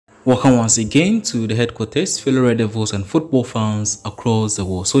Welcome once again to the headquarters, fellow Red Devils and football fans across the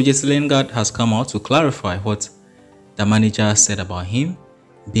world. So Jesse Lingard has come out to clarify what the manager said about him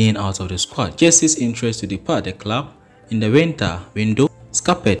being out of the squad. Jesse's interest to depart the club in the winter window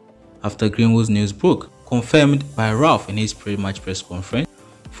scuppered after Greenwood's news broke, confirmed by Ralf in his pre-match press conference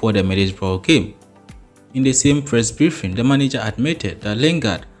for the Middlesbrough game. In the same press briefing, the manager admitted that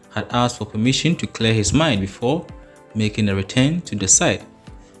Lingard had asked for permission to clear his mind before making a return to the side.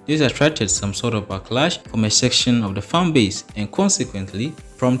 This attracted some sort of backlash from a section of the fan base and consequently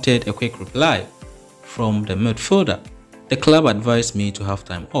prompted a quick reply from the midfielder. The club advised me to have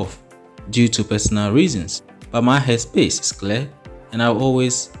time off due to personal reasons, but my headspace is clear and I'll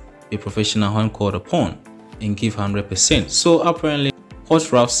always be professional when called upon and give 100%. So apparently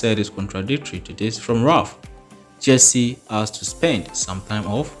what Ralf said is contradictory to this from Ralf. Jesse asked to spend some time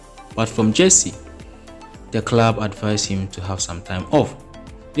off, but from Jesse, the club advised him to have some time off.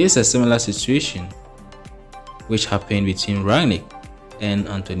 This is a similar situation which happened between Rangnick and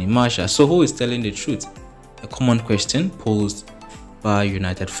Anthony Martial. So who is telling the truth? A common question posed by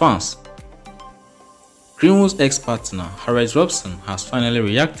United fans. Greenwood's ex-partner Ralf Rangnick has finally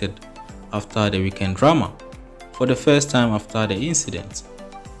reacted after the weekend drama for the first time after the incident.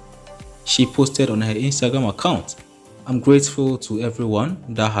 She posted on her Instagram account, "I'm grateful to everyone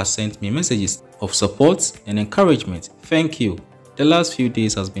that has sent me messages of support and encouragement. Thank you. The last few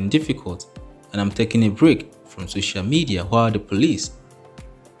days has been difficult and I'm taking a break from social media while the police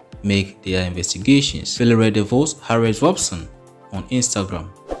make their investigations." Fellow Red Devils, Ralf Rangnick on Instagram.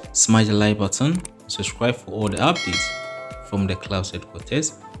 Smash the like button and subscribe for all the updates from the club's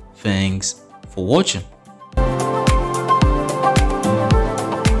headquarters. Thanks for watching.